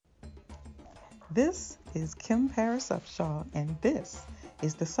This is Kim Paris Upshaw, and this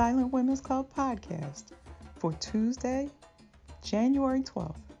is the Silent Women's Club podcast for Tuesday, January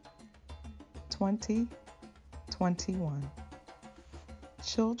 12th, 2021.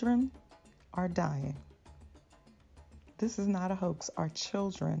 Children are dying. This is not a hoax. Our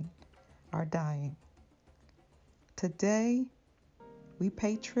children are dying. Today, we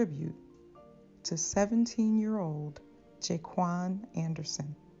pay tribute to 17-year-old Jaquan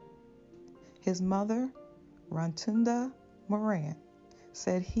Anderson. His mother, Rotunda Moran,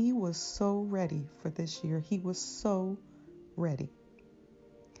 said he was so ready for this year. He was so ready.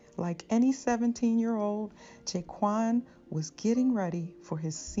 Like any 17-year-old, Jaquan was getting ready for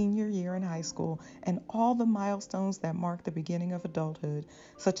his senior year in high school and all the milestones that mark the beginning of adulthood,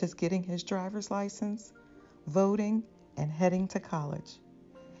 such as getting his driver's license, voting, and heading to college.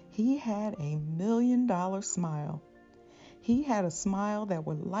 He had a $1 million smile. He had a smile that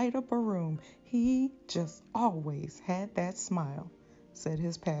would light up a room. He just always had that smile, said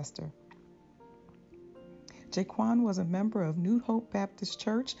his pastor. Jaquan was a member of New Hope Baptist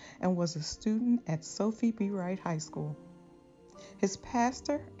Church and was a student at Sophie B. Wright High School. His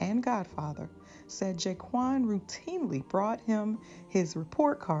pastor and godfather said Jaquan routinely brought him his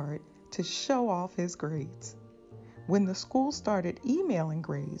report card to show off his grades. When the school started emailing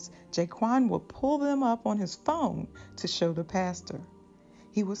grades, Jaquan would pull them up on his phone to show the pastor.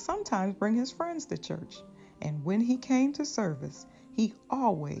 He would sometimes bring his friends to church, and when he came to service, he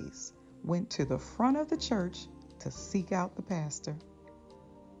always went to the front of the church to seek out the pastor.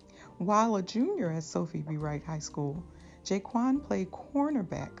 While a junior at Sophie B. Wright High School, Jaquan played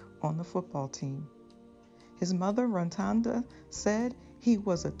cornerback on the football team. His mother, Rotunda, said he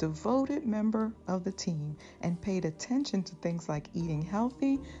was a devoted member of the team and paid attention to things like eating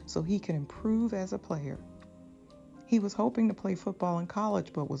healthy so he could improve as a player. He was hoping to play football in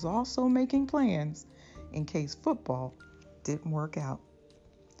college, but was also making plans in case football didn't work out.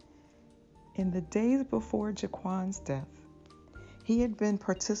 In the days before Jaquan's death, he had been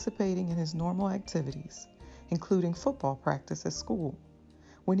participating in his normal activities, including football practice at school,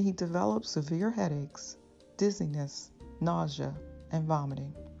 when he developed severe headaches, dizziness, nausea, and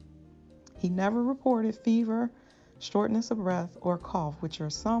vomiting. He never reported fever, shortness of breath, or cough, which are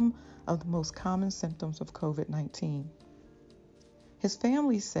some of the most common symptoms of COVID-19. His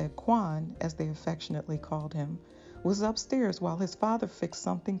family said Quan, as they affectionately called him, was upstairs while his father fixed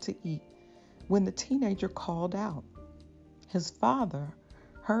something to eat when the teenager called out. His father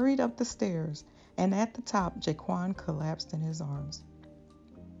hurried up the stairs, and at the top, Jaquan collapsed in his arms.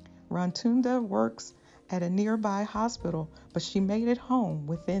 Rotunda works at a nearby hospital, but she made it home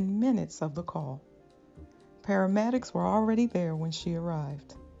within minutes of the call. Paramedics were already there when she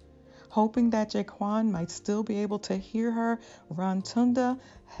arrived. Hoping that Jaquan might still be able to hear her, Rotunda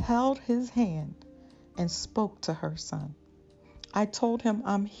held his hand and spoke to her son. I told him,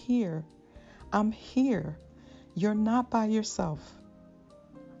 I'm here. I'm here. You're not by yourself.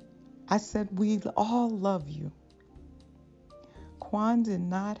 I said, we all love you. Quan did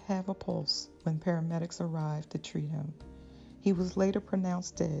not have a pulse when paramedics arrived to treat him. He was later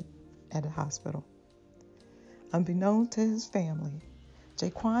pronounced dead at a hospital. Unbeknown to his family,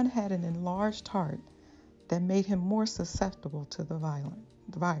 Jaquan had an enlarged heart that made him more susceptible to the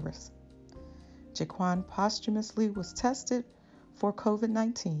virus. Jaquan posthumously was tested for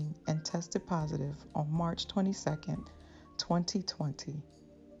COVID-19 and tested positive on March 22nd, 2020,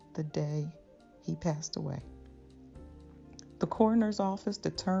 the day he passed away. The coroner's office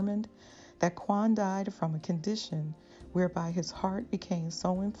determined that Quan died from a condition whereby his heart became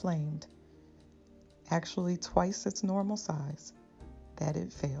so inflamed, actually twice its normal size, that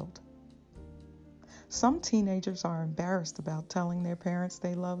it failed. Some teenagers are embarrassed about telling their parents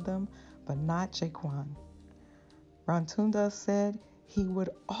they love them, but not Jaquan. Rotunda said he would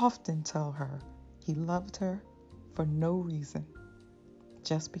often tell her he loved her for no reason,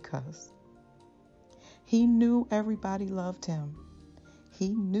 just because. He knew everybody loved him. He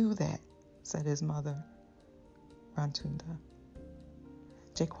knew that, said his mother, Rotunda.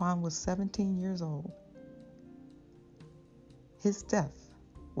 Jaquan was 17 years old. His death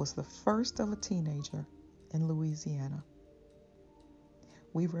was the first of a teenager in Louisiana.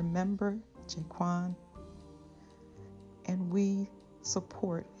 We remember Jaquan, and we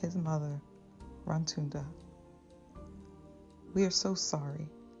support his mother, Rotunda. We are so sorry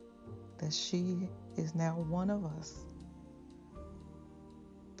that she is now one of us.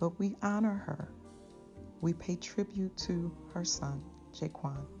 But we honor her. We pay tribute to her son,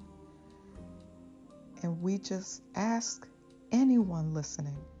 Jaquan. And we just ask anyone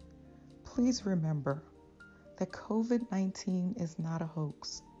listening, please remember that COVID-19 is not a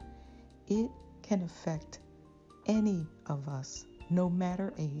hoax. It can affect any of us, no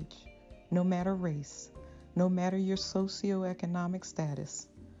matter age, no matter race, no matter your socioeconomic status,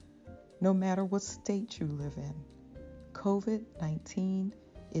 no matter what state you live in. COVID-19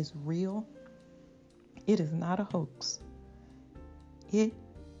 is real. It is not a hoax. It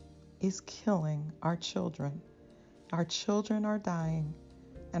is killing our children. Our children are dying,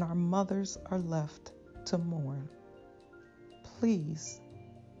 and our mothers are left to mourn. Please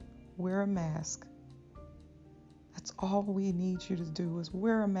wear a mask. That's all we need you to do is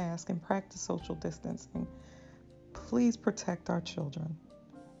wear a mask and practice social distancing. Please protect our children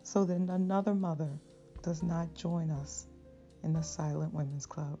so that another mother does not join us in the Silent Women's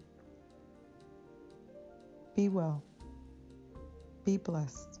Club. Be well, be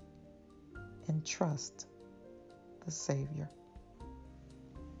blessed, and trust the Savior.